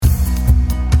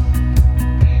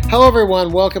Hello,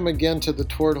 everyone. Welcome again to the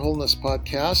Toward Wholeness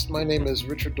podcast. My name is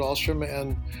Richard Dahlstrom,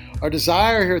 and our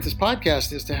desire here at this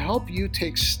podcast is to help you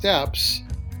take steps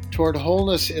toward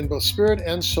wholeness in both spirit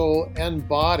and soul and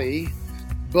body,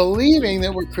 believing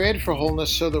that we're created for wholeness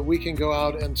so that we can go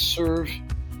out and serve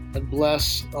and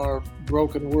bless our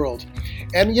broken world.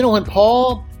 And you know, when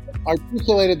Paul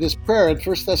articulated this prayer in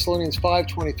 1 Thessalonians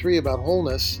 5:23 about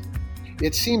wholeness,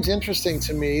 it seems interesting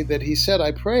to me that he said,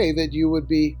 I pray that you would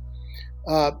be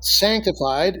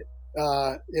sanctified,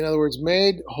 in other words,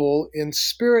 made whole in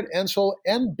spirit and soul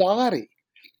and body.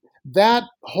 That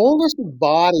wholeness of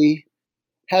body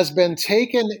has been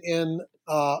taken in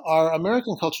our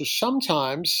American culture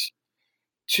sometimes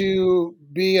to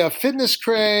be a fitness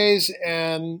craze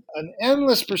and an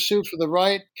endless pursuit for the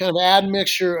right kind of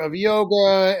admixture of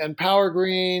yoga and power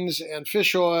greens and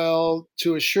fish oil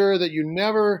to assure that you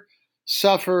never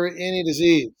suffer any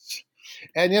disease.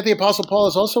 And yet the Apostle Paul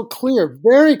is also clear,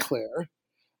 very clear,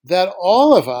 that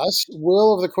all of us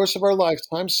will, over the course of our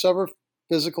lifetime, suffer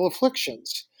physical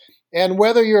afflictions. And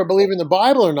whether you're a believer in the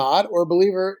Bible or not, or a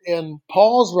believer in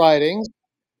Paul's writings,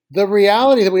 the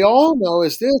reality that we all know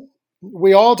is this: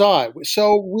 we all die.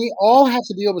 So we all have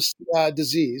to deal with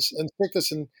disease and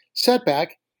sickness and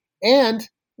setback, and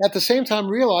at the same time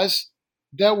realize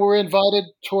that we're invited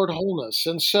toward wholeness.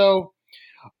 And so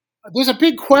there's a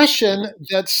big question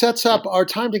that sets up our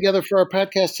time together for our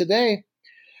podcast today.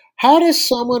 How does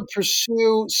someone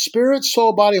pursue spirit,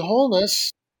 soul, body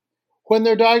wholeness when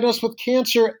they're diagnosed with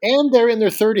cancer and they're in their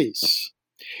 30s?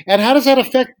 And how does that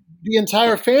affect the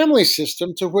entire family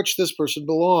system to which this person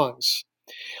belongs?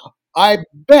 I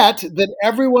bet that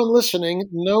everyone listening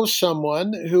knows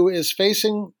someone who is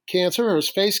facing cancer or has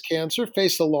faced cancer,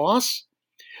 faced a loss,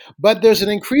 but there's an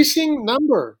increasing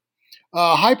number,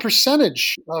 a high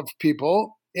percentage of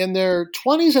people in their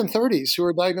 20s and 30s who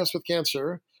are diagnosed with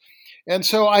cancer. And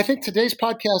so I think today's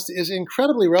podcast is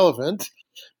incredibly relevant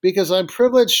because I'm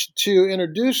privileged to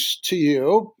introduce to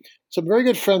you some very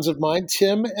good friends of mine,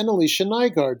 Tim and Alicia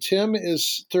Nygaard. Tim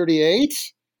is 38.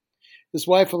 His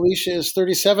wife, Alicia, is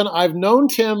 37. I've known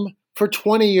Tim for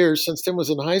 20 years, since Tim was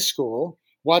in high school,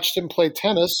 watched him play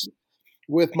tennis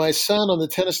with my son on the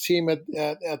tennis team at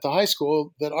the high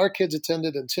school that our kids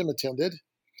attended and Tim attended.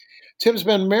 Tim's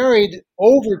been married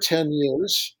over 10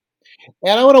 years.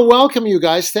 And I want to welcome you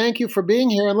guys. Thank you for being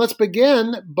here. And let's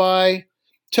begin by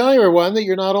telling everyone that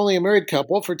you're not only a married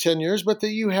couple for 10 years, but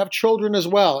that you have children as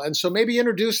well. And so maybe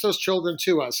introduce those children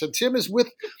to us. And Tim is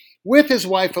with his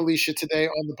wife, Alicia, today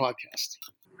on the podcast.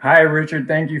 Hi, Richard.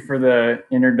 Thank you for the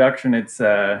introduction. It's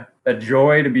a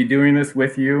joy to be doing this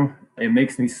with you. It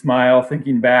makes me smile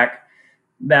thinking back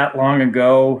that long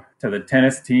ago to the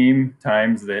tennis team,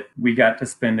 times that we got to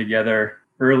spend together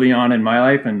early on in my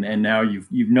life. And now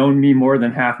you've known me more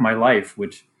than half my life,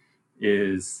 which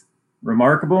is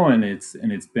remarkable. And it's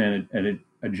been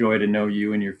a joy to know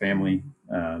you and your family.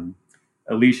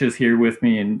 Alicia's here with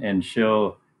me, and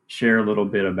she'll share a little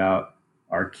bit about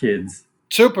our kids.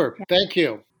 Super. Thank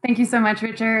you. Thank you so much,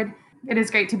 Richard. It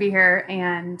is great to be here,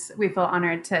 and we feel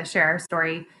honored to share our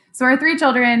story. So our three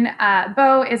children,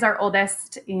 Bo is our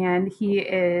oldest, and he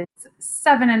is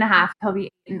 7.5. He'll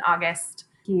be 8 in August.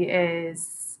 He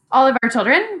is all of our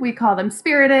children. We call them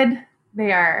spirited.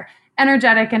 They are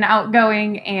energetic and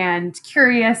outgoing and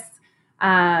curious,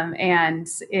 and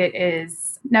it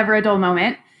is never a dull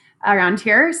moment around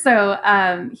here. So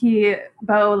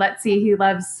Bo, let's see, he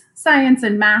loves science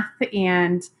and math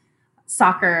and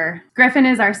soccer. Griffin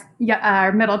is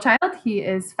our middle child. He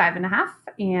is 5.5,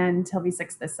 and he'll be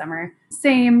 6 this summer.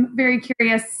 Same, very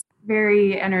curious,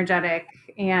 very energetic,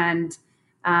 and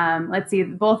let's see,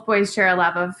 both boys share a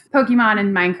love of Pokemon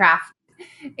and Minecraft.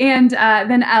 And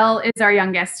then Elle is our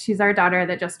youngest. She's our daughter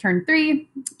that just turned 3.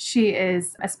 She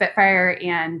is a Spitfire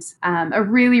and a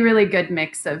really, really good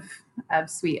mix of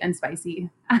sweet and spicy.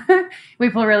 We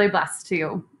feel really blessed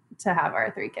to have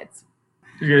our 3 kids.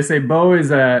 You're going to say Bo is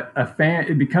a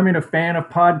fan, becoming a fan of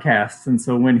podcasts. And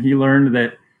so when he learned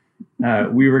that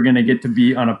we were going to get to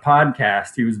be on a podcast,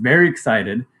 he was very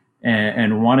excited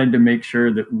and wanted to make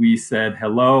sure that we said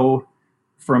hello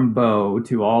from Bo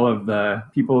to all of the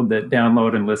people that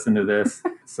download and listen to this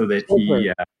so that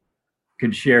he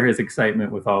could share his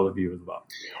excitement with all of you as well.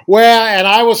 Well, and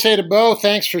I will say to Bo,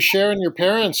 thanks for sharing your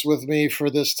parents with me for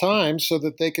this time so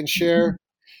that they can share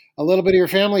a little bit of your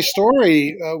family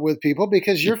story with people,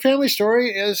 because your family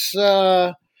story is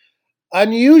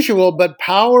unusual but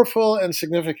powerful and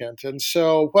significant. And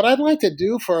so what I'd like to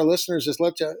do for our listeners is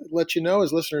let you know,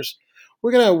 as listeners,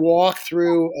 we're going to walk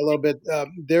through a little bit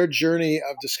their journey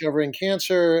of discovering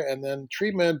cancer and then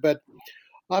treatment. But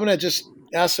I'm going to just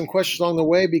ask some questions along the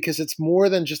way because it's more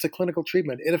than just a clinical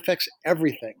treatment. It affects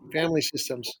everything: family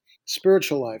systems,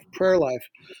 spiritual life, prayer life,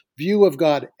 view of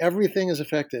God. Everything is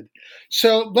affected.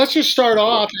 So let's just start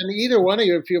off, and either one of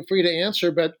you feel free to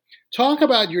answer, but talk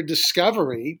about your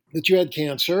discovery that you had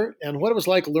cancer and what it was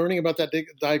like learning about that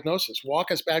diagnosis.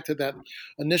 Walk us back to that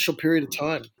initial period of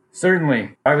time.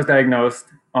 Certainly. I was diagnosed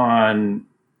on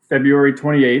February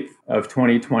 28th of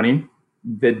 2020.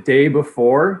 The day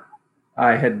before,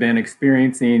 I had been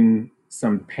experiencing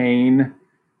some pain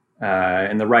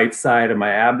in the right side of my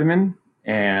abdomen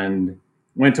and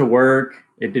went to work.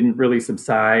 It didn't really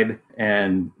subside.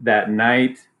 And that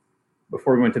night,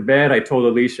 before we went to bed, I told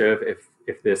Alicia,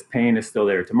 if this pain is still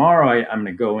there tomorrow, I'm going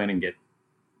to go in and get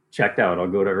checked out. I'll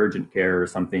go to urgent care or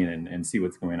something and see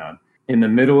what's going on. In the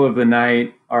middle of the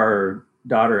night, our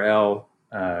daughter, Elle,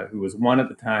 who was 1 at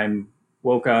the time,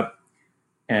 woke up,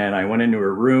 and I went into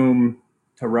her room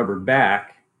to rub her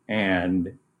back.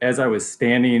 And as I was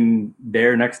standing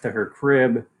there next to her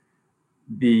crib,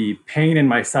 the pain in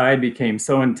my side became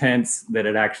so intense that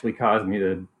it actually caused me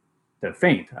to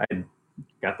faint. I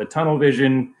got the tunnel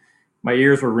vision, my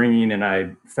ears were ringing, and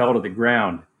I fell to the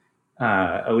ground.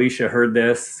 Alicia heard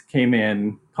this, came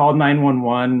in, called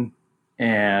 911,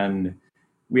 and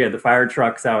we had the fire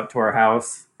trucks out to our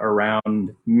house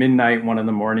around midnight, 1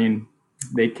 a.m.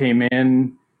 They came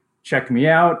in, checked me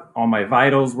out. All my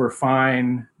vitals were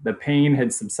fine. The pain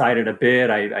had subsided a bit.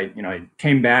 I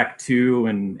came back to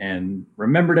and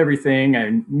remembered everything.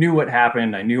 I knew what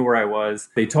happened. I knew where I was.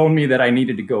 They told me that I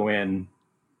needed to go in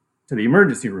to the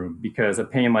emergency room because a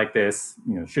pain like this,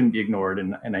 shouldn't be ignored,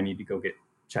 and I need to go get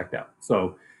checked out.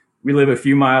 So we live a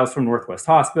few miles from Northwest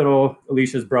Hospital.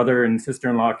 Alicia's brother and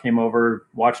sister-in-law came over,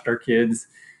 watched our kids,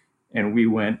 and we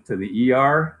went to the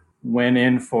ER, went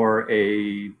in for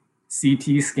a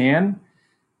CT scan.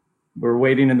 We're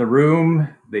waiting in the room.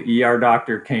 The ER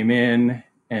doctor came in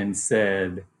and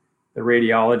said, the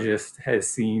radiologist has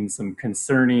seen some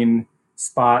concerning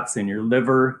spots in your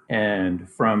liver, and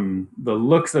from the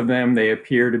looks of them, they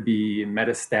appear to be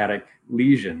metastatic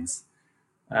lesions.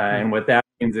 And what that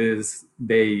means is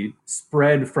they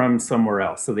spread from somewhere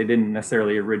else. So they didn't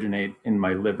necessarily originate in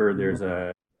my liver. There's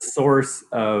a source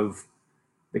of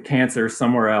the cancer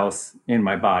somewhere else in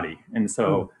my body. And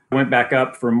so I went back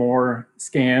up for more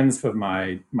scans of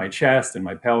my chest and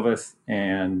my pelvis,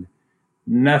 and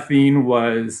nothing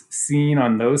was seen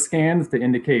on those scans to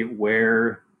indicate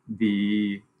where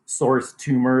the source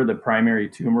tumor, the primary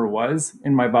tumor, was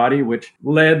in my body, which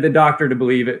led the doctor to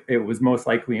believe it was most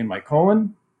likely in my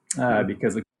colon.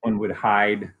 Because the colon would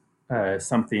hide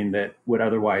something that would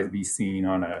otherwise be seen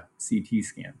on a CT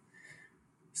scan.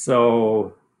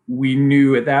 So we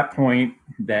knew at that point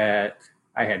that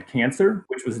I had cancer,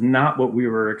 which was not what we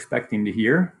were expecting to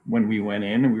hear when we went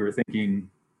in. And we were thinking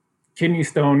kidney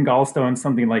stone, gallstone,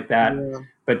 something like that,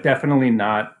 but definitely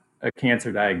not a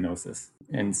cancer diagnosis.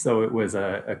 And so it was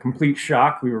a complete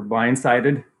shock. We were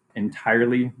blindsided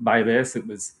entirely by this. It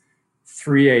was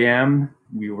 3 a.m.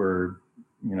 We were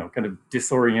kind of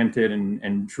disoriented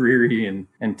and dreary,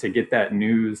 and to get that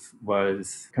news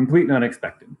was completely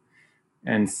unexpected.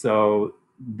 And so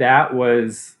that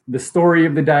was the story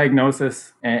of the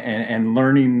diagnosis and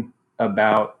learning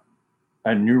about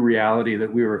a new reality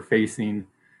that we were facing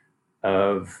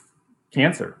of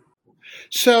cancer.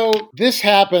 So this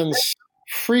happens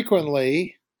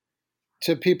frequently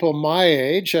to people my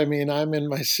age. I mean, I'm in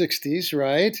my 60s,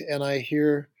 right? And I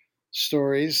hear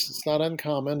stories. It's not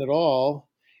uncommon at all.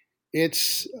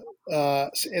 It's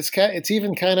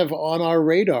even kind of on our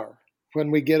radar.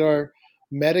 When we get our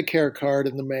Medicare card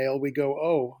in the mail, we go,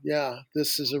 oh yeah,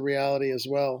 this is a reality as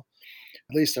well.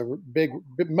 At least a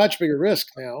much bigger risk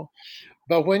now.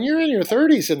 But when you're in your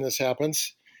 30s and this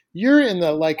happens, you're in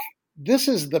this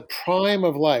is the prime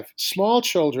of life. Small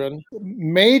children,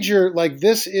 major,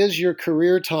 this is your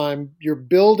career time. You're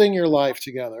building your life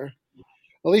together.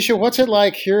 Alicia, what's it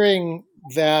like hearing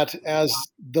that as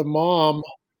the mom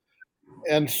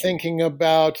and thinking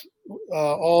about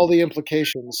all the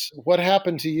implications? What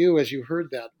happened to you as you heard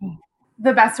that?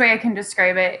 The best way I can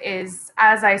describe it is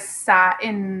as I sat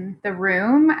in the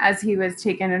room as he was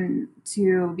taken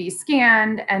to be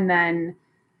scanned, and then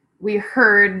we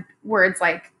heard words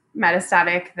like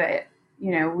metastatic that,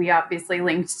 we obviously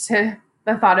linked to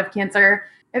the thought of cancer.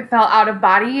 It felt out of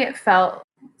body. It felt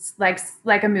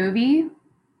like a movie.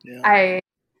 Yeah.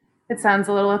 It sounds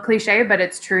a little cliche, but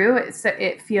it's true.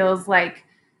 It feels like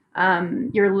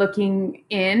you're looking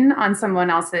in on someone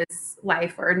else's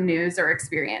life or news or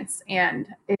experience. And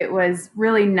it was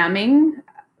really numbing.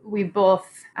 We both,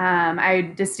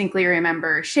 I distinctly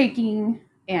remember shaking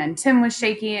and Tim was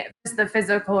shaking. It was the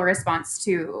physical response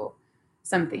to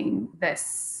something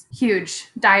this huge,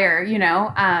 dire,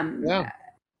 Yeah.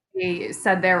 They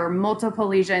said there were multiple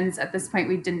lesions. At this point,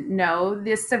 we didn't know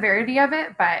the severity of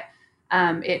it, but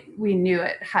we knew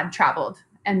it had traveled.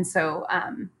 And so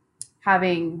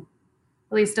having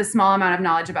at least a small amount of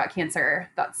knowledge about cancer,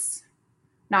 that's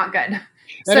not good.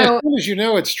 And as So soon as you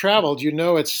know it's traveled, you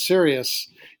know it's serious.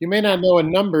 You may not know a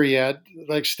number yet,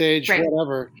 like stage right.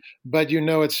 whatever, but you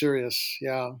know it's serious.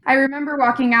 Yeah. I remember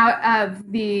walking out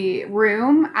of the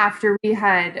room after we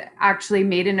had actually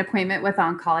made an appointment with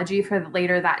oncology for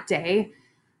later that day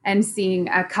and seeing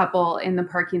a couple in the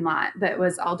parking lot that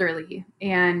was elderly,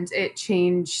 and it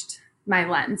changed my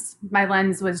lens. My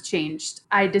lens was changed.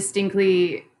 I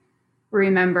distinctly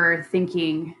remember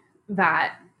thinking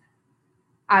that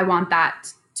I want that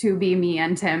to be me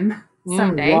and Tim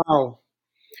someday. Wow.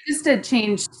 Just a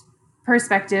changed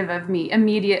perspective of me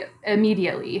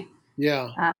immediately. Yeah.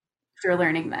 After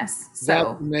learning this. So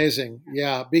that's amazing.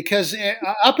 Yeah. Because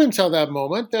up until that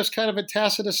moment, there's kind of a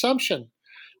tacit assumption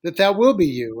that will be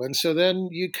you. And so then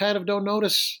you kind of don't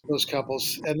notice those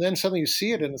couples. And then suddenly you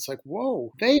see it and it's like,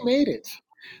 whoa, they made it.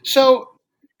 So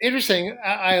interesting.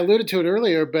 I alluded to it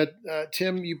earlier, but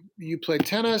Tim, you played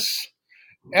tennis.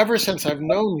 Ever since I've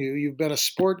known you, you've been a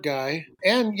sport guy.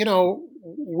 And,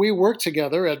 we worked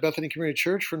together at Bethany Community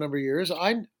Church for a number of years.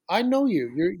 I know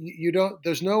you. You don't.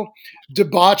 There's no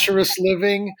debaucherous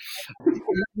living.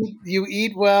 You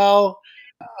eat well.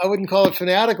 I wouldn't call it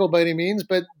fanatical by any means,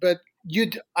 but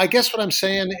I guess what I'm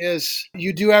saying is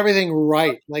you do everything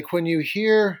right. Like when you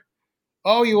hear,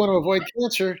 oh, you want to avoid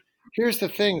cancer, here's the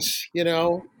things,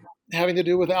 having to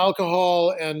do with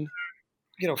alcohol and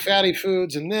fatty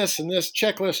foods and this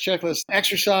checklist,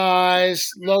 exercise,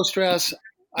 low stress.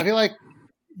 I feel like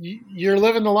you're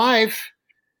living the life.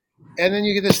 And then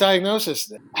you get this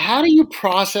diagnosis. How do you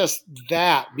process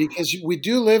that? Because we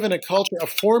do live in a culture, a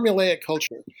formulaic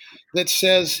culture, that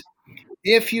says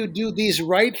if you do these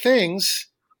right things,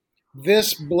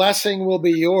 this blessing will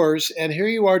be yours. And here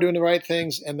you are doing the right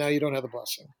things, and now you don't have the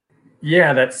blessing.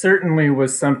 Yeah, that certainly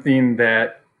was something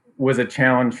that was a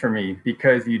challenge for me,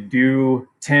 because you do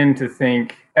tend to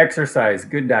think exercise,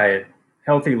 good diet,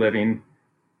 healthy living,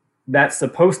 that's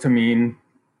supposed to mean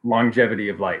longevity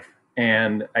of life.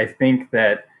 And I think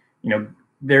that,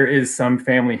 there is some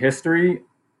family history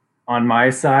on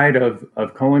my side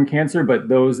of colon cancer, but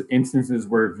those instances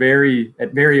were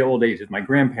at very old ages. My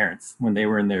grandparents, when they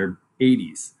were in their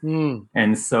 80s.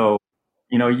 And so,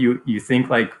 you think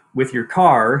like with your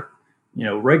car,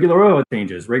 regular oil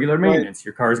changes, regular maintenance, right.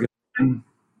 Your car is going to run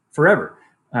forever.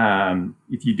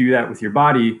 If you do that with your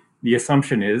body, the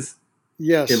assumption is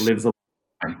yes, it lives a long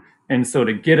time. And so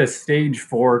to get a stage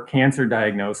 4 cancer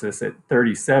diagnosis at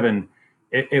 37,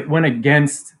 it went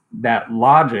against that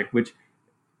logic, which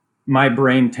my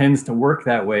brain tends to work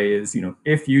that way is,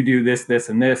 if you do this, this,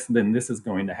 and this, then this is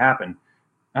going to happen.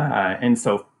 And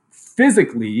so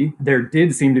physically, there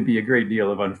did seem to be a great deal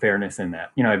of unfairness in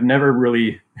that. I've never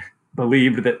really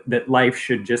believed that life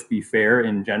should just be fair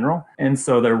in general. And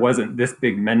so there wasn't this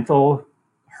big mental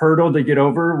hurdle to get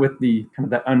over with the kind of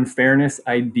the unfairness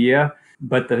idea.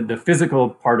 But the physical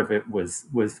part of it was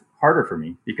harder for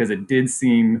me, because it did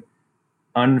seem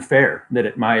unfair that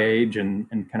at my age and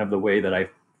kind of the way that I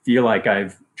feel like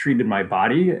I've treated my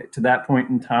body to that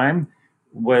point in time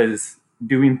was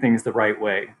doing things the right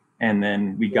way. And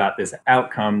then we got this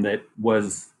outcome that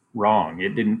was wrong.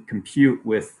 It didn't compute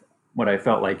with what I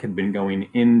felt like had been going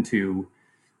into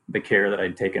the care that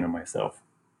I'd taken of myself.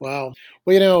 Wow.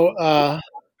 Well,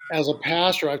 as a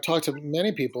pastor, I've talked to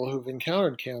many people who've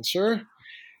encountered cancer,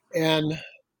 and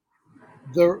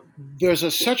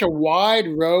there's such a wide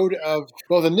road of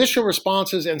both initial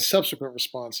responses and subsequent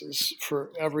responses for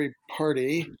every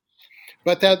party.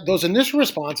 But that those initial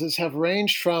responses have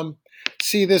ranged from,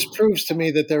 see, this proves to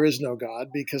me that there is no God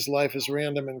because life is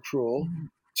random and cruel,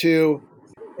 to,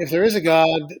 if there is a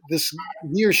God,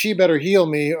 he or she better heal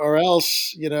me, or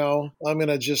else, I'm going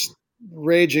to just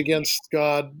rage against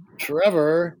God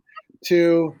forever,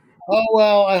 to, oh,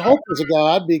 well, I hope there's a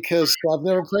God because I've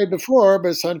never prayed before, but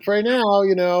it's time to pray now,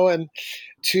 and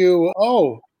to,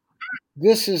 oh,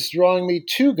 this is drawing me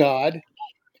to God.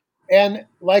 And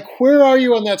like, where are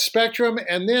you on that spectrum?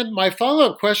 And then my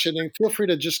follow-up question, and feel free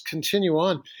to just continue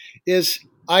on, is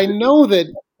I know that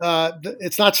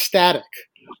it's not static.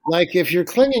 Like if you're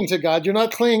clinging to God, you're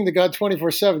not clinging to God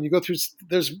 24/7. You go through,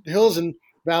 there's hills and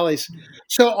valleys.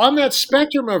 So on that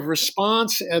spectrum of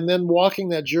response and then walking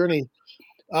that journey,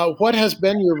 what has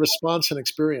been your response and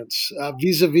experience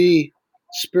vis-a-vis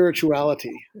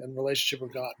spirituality and relationship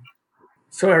with God?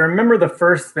 So I remember the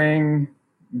first thing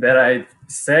that I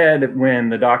said when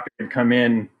the doctor had come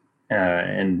in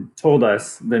and told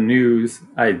us the news.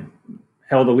 I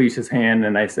held Alicia's hand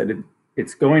and I said,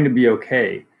 it's going to be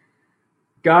okay.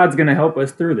 God's going to help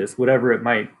us through this, whatever it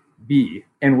might be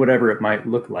and whatever it might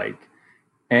look like.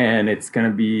 And it's going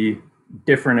to be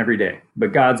different every day,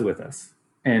 but God's with us.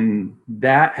 And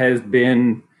that has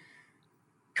been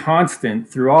constant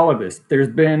through all of this. There's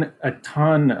been a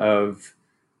ton of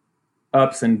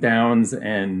ups and downs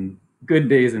and good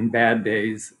days and bad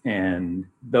days. And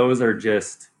those are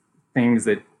just things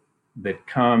that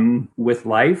come with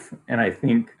life. And I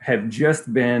think have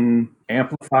just been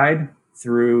amplified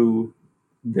through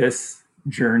this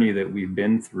journey that we've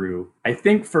been through. I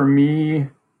think for me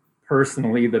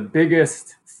personally, the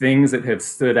biggest things that have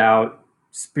stood out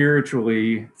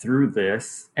spiritually through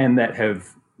this and that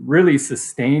have really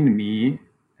sustained me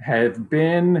have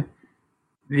been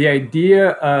the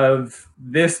idea of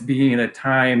this being a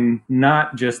time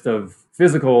not just of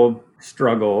physical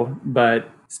struggle, but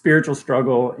spiritual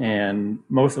struggle and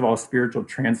most of all spiritual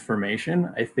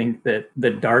transformation. I think that the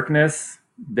darkness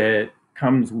that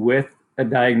comes with a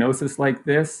diagnosis like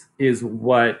this is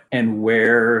what and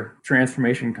where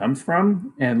transformation comes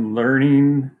from, and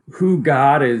learning who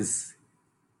God is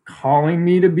calling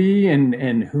me to be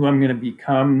and who I'm going to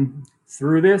become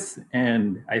through this.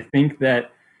 And I think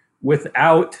that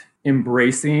without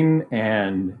embracing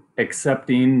and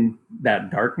accepting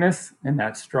that darkness and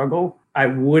that struggle, I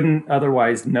wouldn't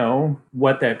otherwise know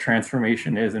what that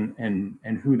transformation is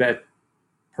and who that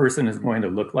person is going to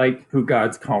look like, who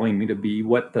God's calling me to be,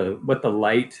 what the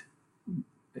light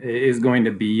is going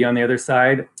to be on the other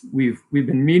side. We've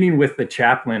been meeting with the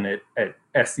chaplain at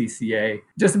SCCA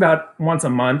just about once a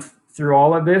month through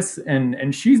all of this,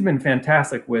 and she's been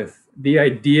fantastic with the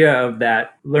idea of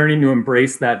that, learning to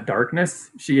embrace that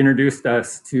darkness. She introduced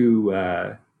us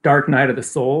to Dark Night of the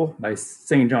Soul by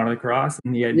St. John of the Cross,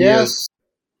 and the idea of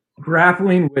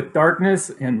grappling with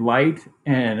darkness and light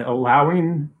and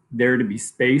allowing there to be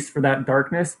space for that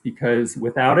darkness, because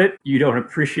without it, you don't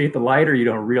appreciate the light or you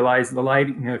don't realize the light.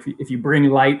 You know, if you bring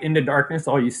light into darkness,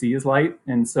 all you see is light.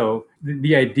 And so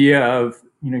the idea of,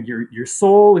 you know, your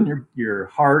soul and your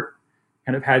heart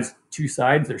kind of has two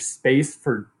sides. There's space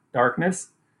for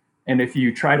darkness. And if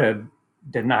you try to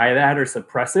deny that or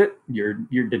suppress it, you're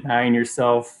denying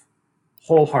yourself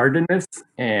wholeheartedness.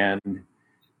 And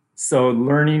so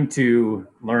learn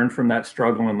from that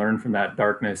struggle and learn from that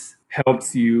darkness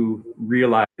helps you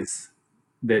realize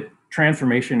that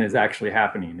transformation is actually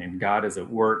happening and God is at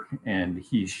work and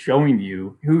he's showing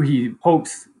you who he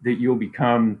hopes that you'll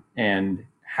become and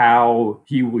how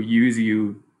he will use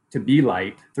you to be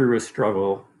light through a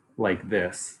struggle like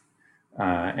this.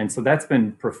 And so that's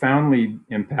been profoundly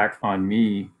impactful on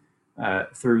me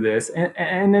through this.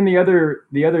 And then the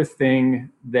other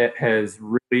thing that has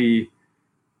really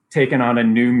taken on a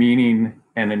new meaning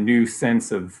and a new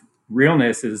sense of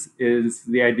realness is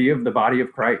the idea of the body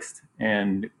of Christ.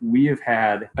 And we have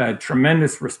had a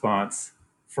tremendous response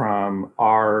from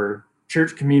our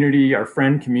church community, our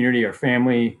friend community, our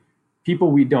family, people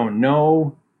we don't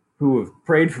know who have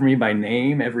prayed for me by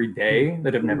name every day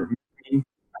that have never met me.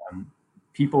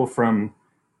 People from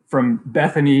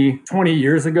Bethany 20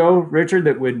 years ago, Richard,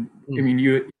 that would, I mean,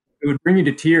 it would bring you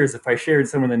to tears if I shared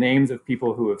some of the names of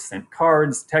people who have sent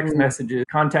cards, text messages,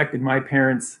 contacted my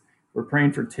parents. We're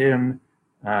praying for Tim.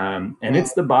 And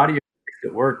it's the body of Christ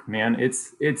at work, man.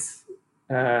 It's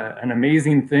an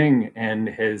amazing thing and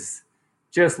has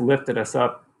just lifted us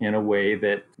up in a way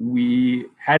that we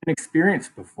hadn't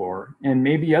experienced before and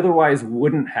maybe otherwise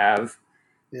wouldn't have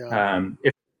if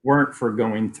it weren't for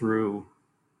going through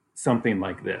something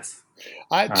like this.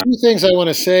 Two things I want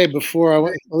to say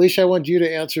before Alicia, I want you to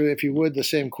answer, if you would, the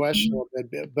same question a little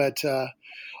bit. But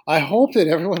I hope that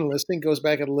everyone listening goes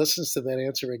back and listens to that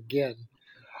answer again.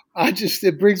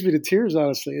 It brings me to tears,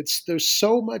 honestly. There's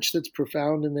so much that's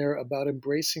profound in there about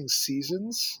embracing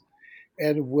seasons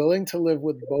and willing to live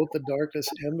with both the darkness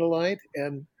and the light.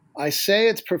 And I say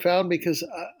it's profound because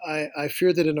I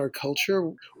fear that in our culture,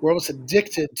 we're almost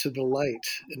addicted to the light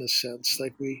in a sense.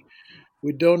 Like we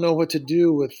don't know what to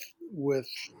do with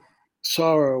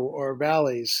sorrow or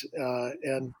valleys.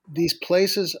 And these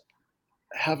places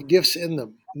have gifts in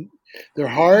them. They're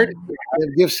hard, they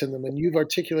have gifts in them. And you've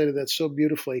articulated that so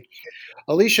beautifully.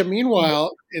 Alicia,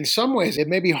 meanwhile, in some ways, it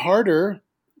may be harder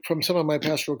from some of my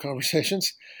pastoral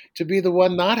conversations to be the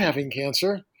one not having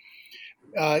cancer.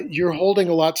 You're holding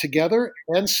a lot together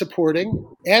and supporting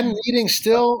and needing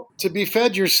still to be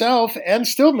fed yourself and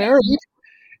still married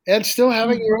and still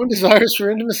having your own desires for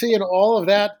intimacy and all of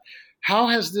that. How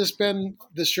has this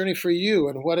journey for you?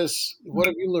 And what have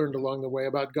you learned along the way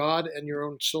about God and your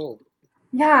own soul?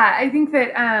 Yeah, I think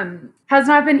that has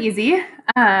not been easy.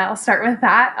 I'll start with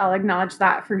that. I'll acknowledge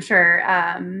that for sure.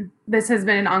 This has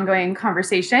been an ongoing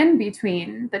conversation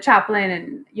between the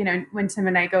chaplain and, when Tim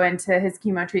and I go into his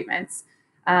chemo treatments,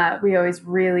 we always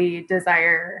really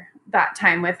desire that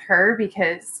time with her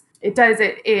because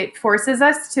it forces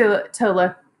us to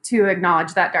look, to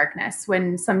acknowledge that darkness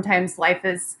when sometimes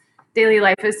daily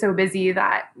life is so busy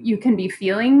that you can be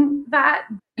feeling that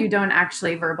you don't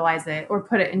actually verbalize it or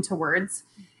put it into words.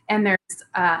 And there's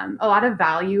a lot of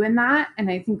value in that. And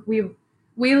I think we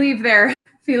leave there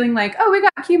feeling like, oh, we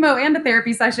got chemo and a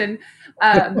therapy session.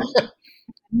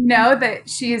 Know that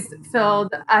she's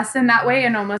filled us in that way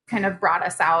and almost kind of brought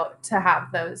us out to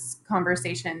have those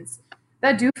conversations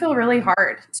that do feel really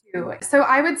hard too. So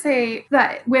I would say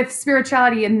that with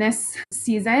spirituality in this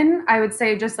season, I would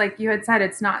say, just like you had said,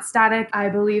 it's not static. I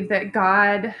believe that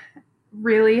God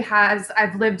really has,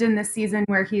 I've lived in this season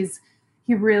where he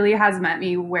really has met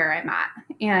me where I'm at.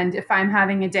 And if I'm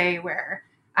having a day where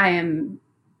I am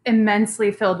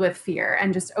immensely filled with fear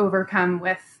and just overcome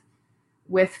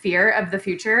with fear of the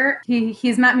future,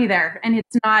 he's met me there. And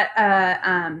it's not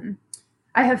I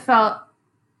have felt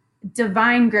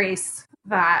divine grace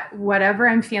that whatever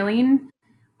I'm feeling,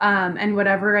 and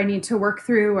whatever I need to work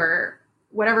through, or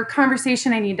whatever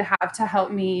conversation I need to have to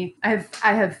help me, I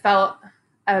have felt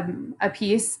a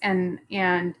peace and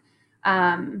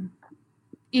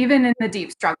even in the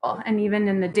deep struggle and even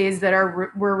in the days that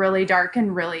were really dark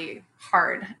and really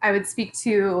hard, I would speak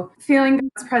to feeling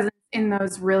God's presence in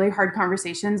those really hard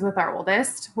conversations with our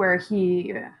oldest, where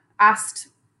he asked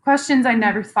questions I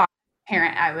never thought as a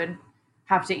parent I would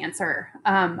have to answer,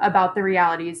 about the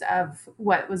realities of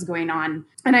what was going on.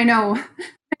 And I know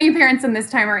many parents in this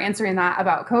time are answering that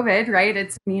about COVID, right?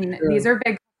 Sure. These are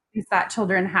big things that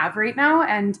children have right now.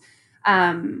 And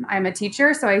I'm a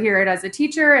teacher, so I hear it as a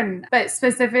teacher, but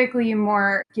specifically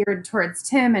more geared towards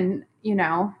Tim and,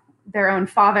 their own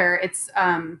father. It's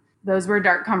those were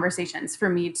dark conversations for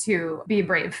me to be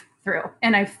brave through.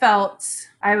 And I felt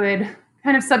I would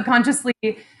kind of subconsciously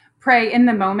pray in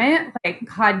the moment, like,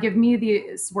 God, give me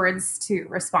these words to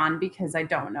respond because I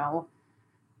don't know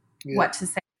what to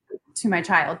say to my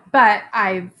child. But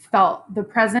I felt the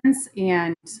presence.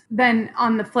 And then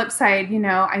on the flip side,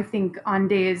 I think on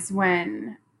days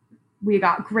when we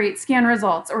got great scan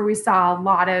results or we saw a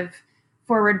lot of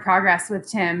forward progress with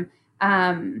Tim,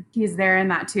 he's there in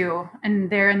that too, and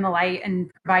there in the light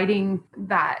and providing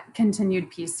that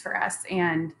continued peace for us.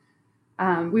 And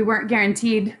we weren't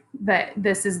guaranteed that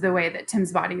this is the way that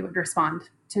Tim's body would respond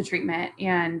to treatment.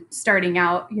 And starting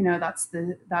out, that's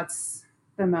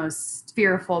the most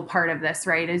fearful part of this,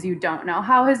 right? Is you don't know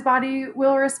how his body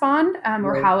will respond,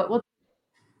 or Right. how it will.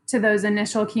 To those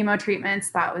initial chemo treatments,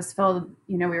 that was filled,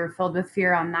 we were filled with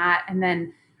fear on that. And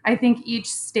then I think each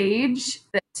stage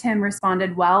that Tim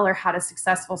responded well or had a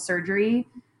successful surgery,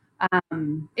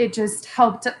 it just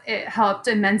helped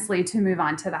immensely to move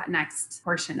on to that next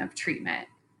portion of treatment.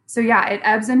 So yeah, it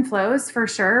ebbs and flows for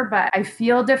sure, but I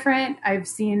feel different. I've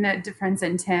seen a difference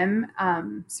in Tim,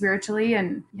 spiritually,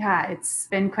 and yeah, it's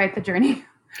been quite the journey.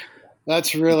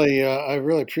 That's really, I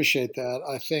really appreciate that.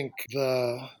 I think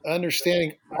the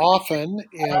understanding often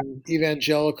in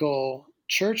evangelical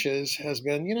churches has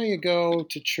been, you go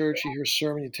to church, you hear a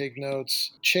sermon, you take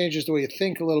notes, changes the way you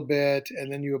think a little bit,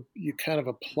 and then you kind of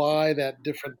apply that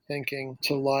different thinking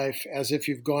to life as if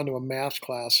you've gone to a math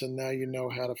class and now you know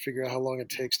how to figure out how long it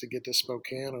takes to get to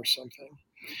Spokane or something.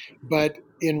 But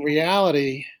in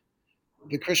reality,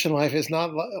 the Christian life is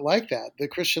not like that. The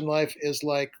Christian life is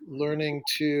like learning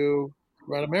to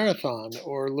run a marathon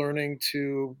or learning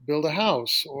to build a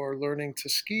house or learning to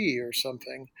ski or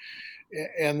something.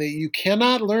 And you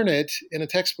cannot learn it in a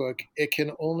textbook. It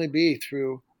can only be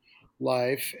through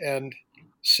life. And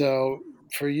so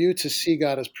for you to see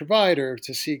God as provider,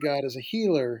 to see God as a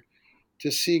healer,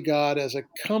 to see God as a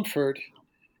comfort,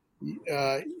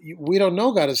 we don't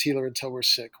know God as healer until we're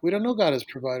sick. We don't know God as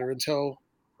provider until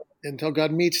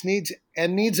God meets needs,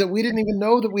 and needs that we didn't even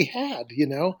know that we had.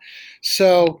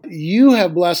 So you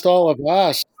have blessed all of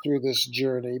us through this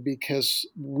journey because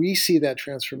we see that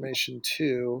transformation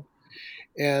too.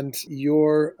 And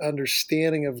your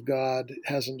understanding of God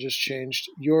hasn't just changed,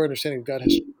 your understanding of God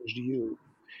has changed you.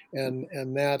 And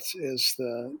that is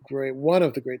one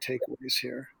of the great takeaways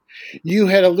here. You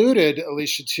had alluded,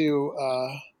 Alicia, to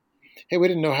hey, we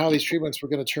didn't know how these treatments were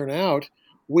going to turn out.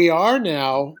 We are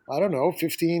now, I don't know,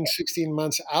 15, 16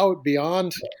 months out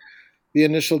beyond the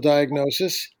initial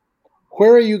diagnosis.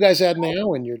 Where are you guys at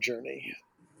now in your journey?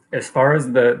 As far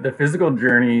as the physical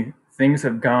journey, things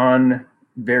have gone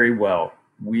very well.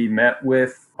 we met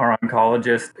with our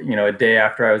oncologist, a day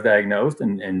after I was diagnosed,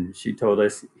 and she told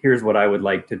us, here's what I would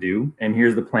like to do, and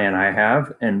here's the plan I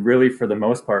have. And really, for the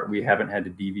most part, we haven't had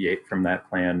to deviate from that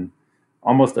plan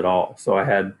almost at all. So I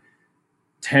had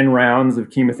 10 rounds of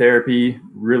chemotherapy,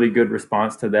 really good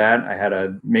response to that. I had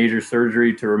a major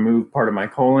surgery to remove part of my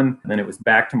colon. Then it was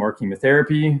back to more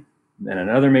chemotherapy, then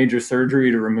another major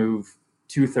surgery to remove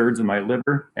 2/3 of my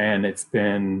liver. And it's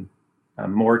been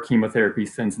more chemotherapy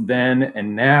since then.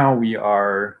 And now we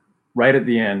are right at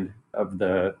the end of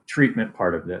the treatment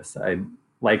part of this. I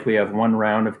likely have one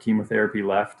round of chemotherapy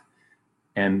left,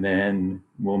 and then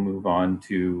we'll move on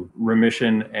to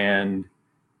remission and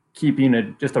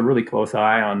keeping just a really close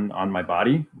eye on my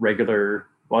body, regular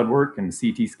blood work and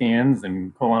CT scans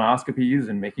and colonoscopies,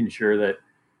 and making sure that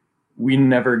we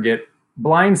never get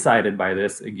blindsided by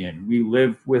this again. We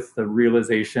live with the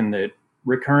realization that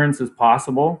recurrence is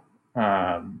possible.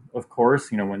 Of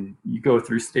course, when you go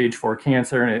through stage 4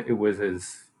 cancer and it was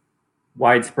as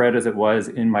widespread as it was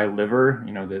in my liver,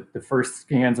 the first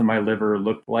scans of my liver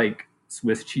looked like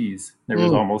Swiss cheese. There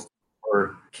was almost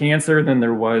more cancer than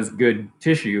there was good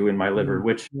tissue in my liver,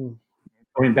 which,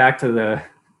 going back to the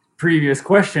previous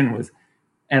question,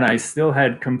 and I still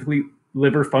had complete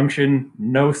liver function,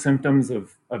 no symptoms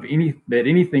of that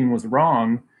anything was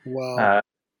wrong. Wow.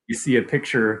 You see a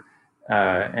picture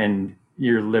and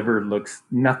your liver looks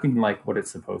nothing like what it's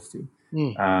supposed to.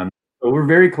 So we're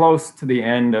very close to the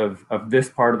end of this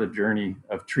part of the journey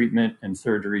of treatment and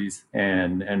surgeries,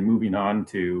 and moving on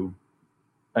to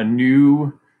a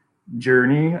new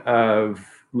journey of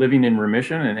living in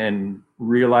remission and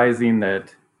realizing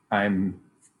that I'm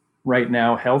right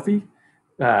now healthy,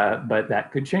 but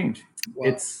that could change.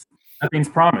 Wow. Nothing's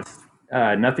promised.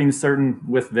 Nothing's certain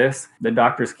with this. The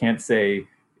doctors can't say,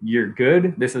 you're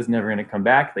good, this is never going to come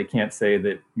back. They can't say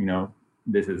that,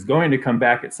 this is going to come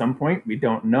back at some point. We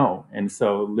don't know. And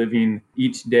so living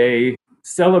each day,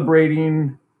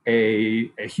 celebrating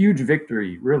a huge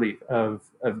victory, really, of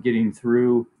getting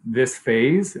through this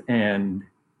phase, and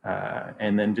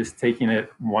then just taking it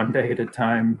one day at a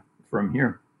time from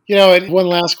here. And one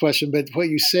last question, but what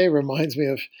you say reminds me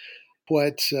of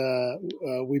what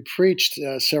we preached,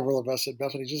 several of us at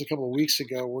Bethany, just a couple of weeks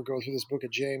ago. We're going through this book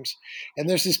of James, and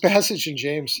there's this passage in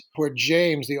James where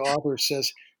James, the author,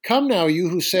 says, "Come now, you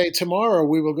who say, tomorrow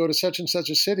we will go to such and such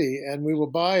a city, and we will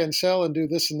buy and sell and do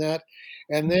this and that."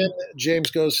 And then James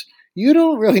goes, "You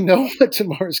don't really know what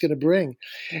tomorrow is going to bring."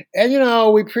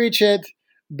 And, we preach it,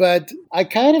 but I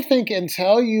kind of think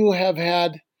until you have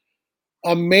had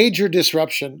a major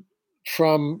disruption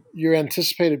from your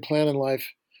anticipated plan in life,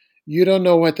 you don't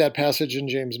know what that passage in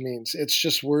James means. It's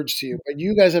just words to you. But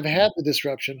you guys have had the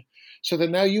disruption, so that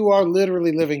now you are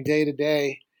literally living day to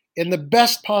day in the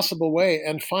best possible way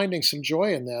and finding some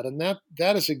joy in that. And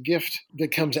that is a gift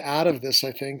that comes out of this,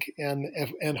 I think.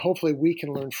 And hopefully we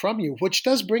can learn from you, which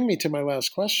does bring me to my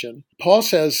last question. Paul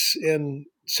says in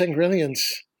 2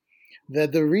 Corinthians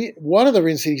that one of the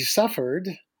reasons he suffered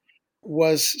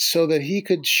was so that he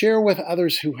could share with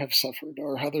others who have suffered,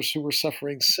 or others who were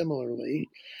suffering similarly.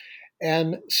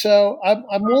 And so I'm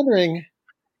wondering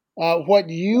what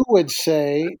you would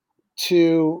say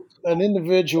to an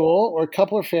individual or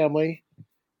couple or family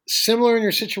similar in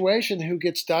your situation who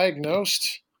gets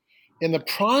diagnosed in the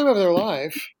prime of their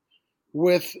life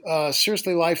with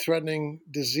seriously life-threatening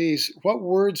disease. What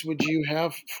words would you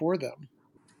have for them?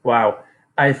 Wow.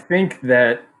 I think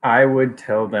that I would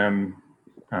tell them,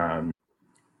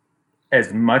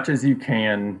 as much as you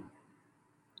can,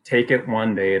 take it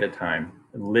one day at a time.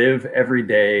 Live every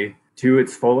day to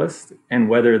its fullest. And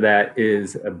whether that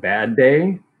is a bad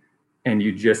day and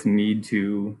you just need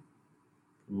to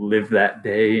live that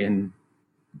day in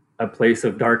a place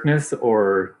of darkness,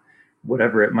 or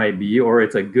whatever it might be, or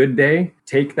it's a good day,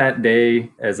 take that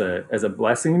day as a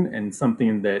blessing and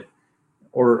something that,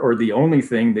 or the only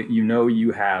thing that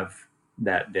you have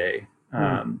that day.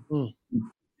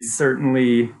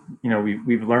 Certainly,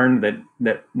 we've learned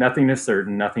that nothing is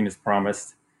certain, nothing is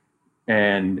promised,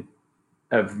 and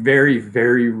a very,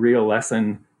 very real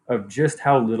lesson of just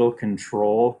how little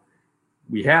control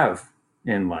we have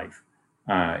in life,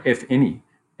 if any.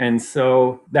 And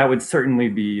so that would certainly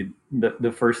be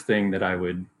the first thing that I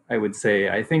would say.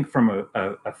 I think from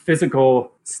a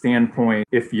physical standpoint,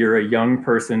 if you're a young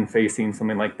person facing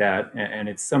something like that, and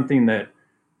it's something that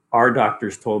our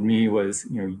doctors told me was,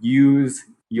 use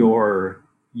your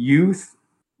youth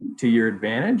to your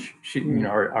advantage.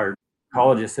 Our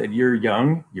oncologist said, you're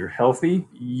young, you're healthy,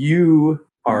 you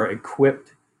are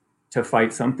equipped to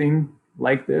fight something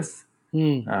like this,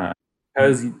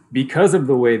 because of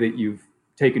the way that you've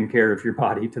taken care of your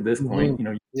body to this point.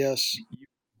 Yes,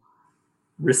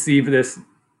 receive this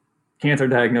cancer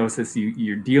diagnosis,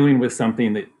 you're dealing with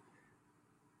something that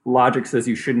logic says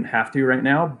you shouldn't have to right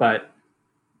now, but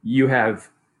you have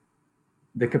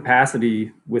the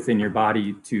capacity within your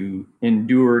body to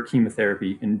endure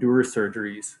chemotherapy, endure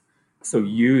surgeries. So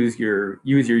use your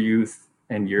youth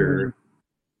and your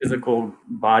physical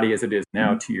body as it is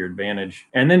now to your advantage.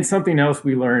 And then something else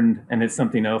we learned, and it's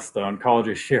something else the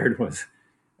oncologist shared, was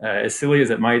as silly as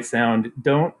it might sound,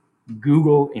 don't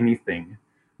Google anything.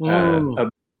 And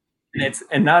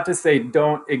not to say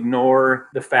don't ignore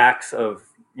the facts of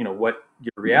what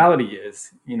your reality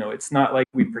is. It's not like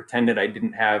we pretended I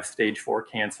didn't have stage 4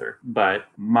 cancer, but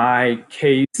my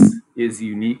case is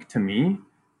unique to me.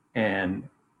 And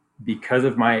because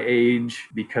of my age,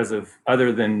 because of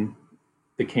other than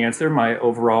the cancer, my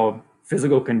overall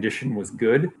physical condition was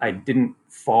good. I didn't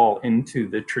fall into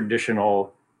the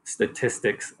traditional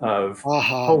statistics of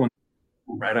colon,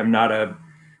 right? I'm not a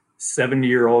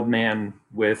 70-year-old man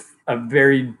with a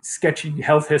very sketchy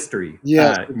health history.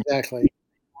 Yes, exactly.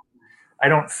 I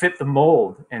don't fit the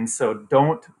mold. And so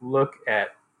don't look at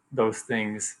those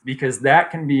things, because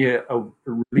that can be a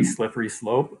really slippery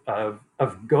slope of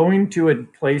going to a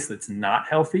place that's not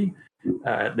healthy,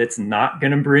 that's not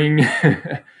going to bring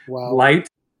light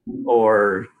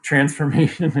or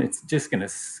transformation. It's just going to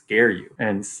scare you.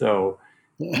 And so,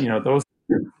 those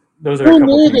are Who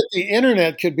knew that the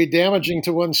internet could be damaging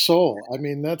to one's soul? I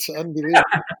mean, that's unbelievable.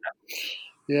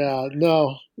 Yeah,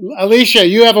 no. Alicia,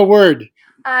 you have a word.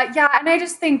 Yeah, and I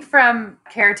just think from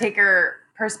caretaker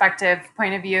perspective,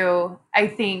 point of view, I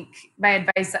think my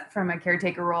advice from a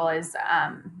caretaker role is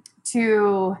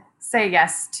to say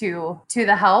yes to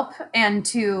the help and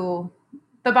to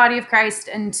the body of Christ,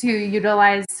 and to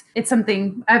utilize. It's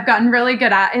something I've gotten really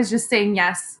good at, is just saying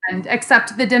yes and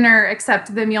accept the dinner,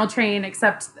 accept the meal train,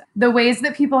 accept the ways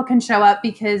that people can show up,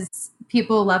 because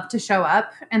people love to show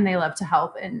up and they love to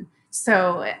help. And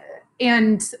so,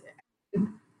 and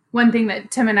one thing that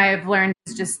Tim and I have learned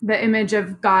is just the image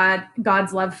of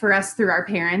God's love for us through our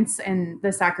parents and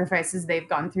the sacrifices they've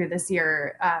gone through this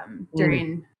year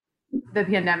during the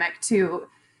pandemic to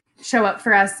show up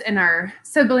for us and our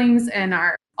siblings and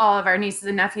all of our nieces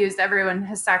and nephews. Everyone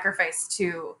has sacrificed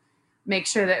to make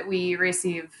sure that we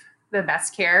receive the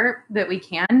best care that we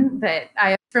can, that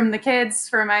I have from the kids,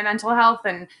 for my mental health,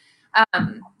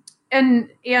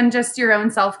 and just your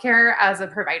own self-care as a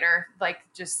provider, like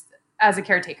just as a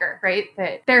caretaker, right?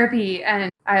 That therapy, and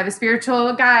I have a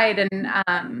spiritual guide,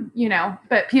 and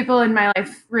but people in my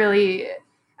life really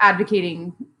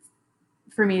advocating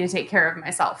for me to take care of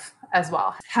myself as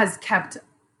well has kept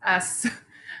us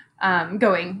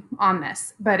going on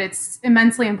this. But it's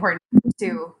immensely important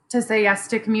to say yes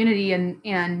to community,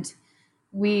 and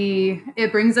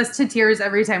it brings us to tears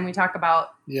every time we talk about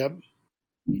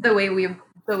the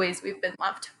ways we've been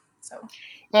loved. So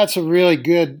that's a really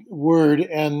good word.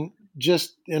 And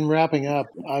just in wrapping up,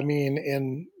 I mean,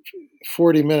 in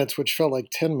 40 minutes, which felt like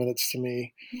 10 minutes to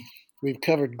me, we've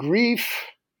covered grief,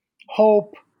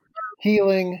 hope,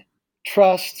 healing,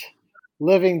 trust,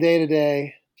 living day to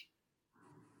day,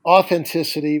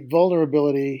 authenticity,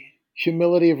 vulnerability,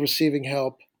 humility of receiving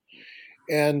help.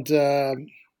 And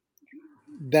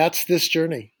that's this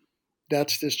journey.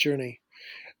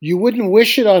 You wouldn't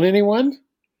wish it on anyone,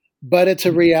 but it's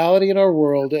a reality in our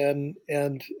world. And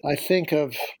I think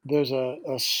there's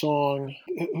a song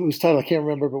whose title I can't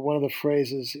remember, but one of the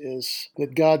phrases is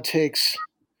that God takes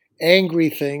angry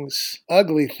things,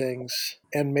 ugly things,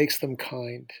 and makes them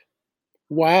kind.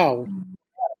 Wow.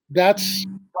 That's,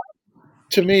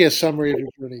 to me, a summary of your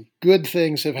journey. Good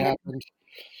things have happened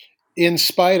in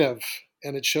spite of,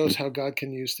 and it shows how God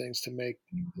can use things to make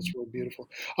this world beautiful.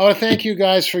 I want to thank you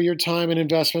guys for your time and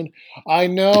investment. I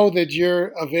know that you're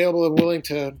available and willing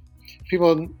to,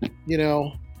 people,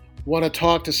 want to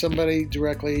talk to somebody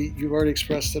directly. You've already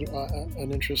expressed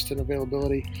an interest and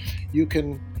availability. You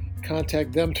can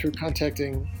contact them through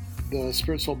contacting the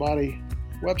Spirit Soul Body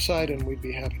website, and we'd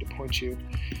be happy to point you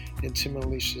in Tim and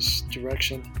Alicia's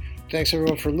direction. Thanks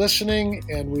everyone for listening,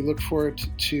 and we look forward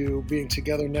to being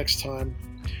together next time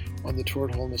on the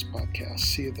Toward Wholeness podcast.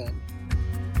 See you then.